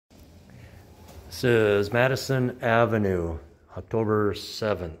This is Madison Avenue, October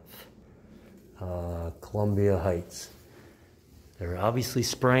 7th, Columbia Heights. They're obviously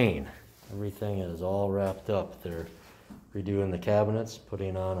spraying. Everything is all wrapped up. They're redoing the cabinets,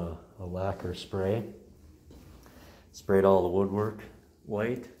 putting on a lacquer spray. Sprayed all the woodwork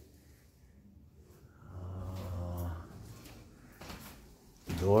white.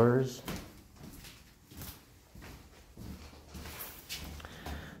 Doors.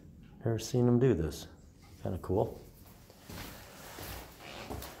 Never seen them do this. Kind of cool.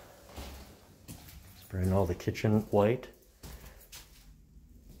 Spraying all the kitchen white.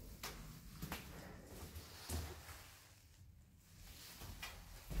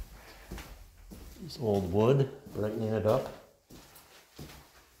 This old wood, brightening it up.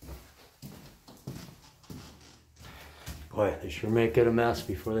 Boy, they sure make it a mess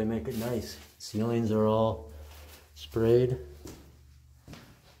before they make it nice. Ceilings are all sprayed.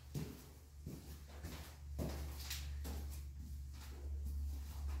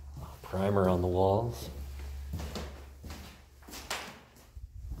 Primer on the walls.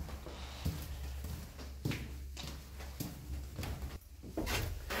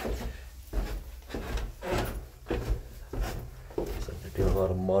 Looks like they're doing a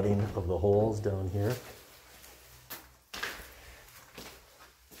lot of mudding of the holes down here.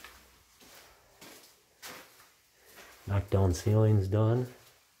 Knockdown ceiling's done.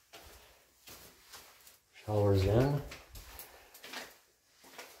 Showers in.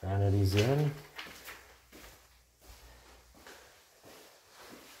 Vanities in.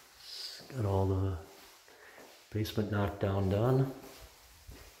 Got all the basement knockdown done.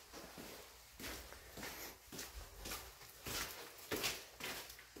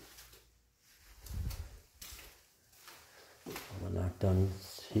 All the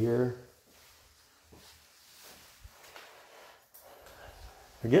knockdowns here.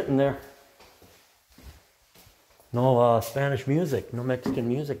 We're getting there. No Spanish music, no Mexican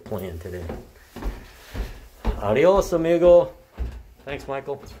music playing today. Adios, amigo. Thanks,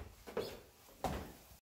 Michael.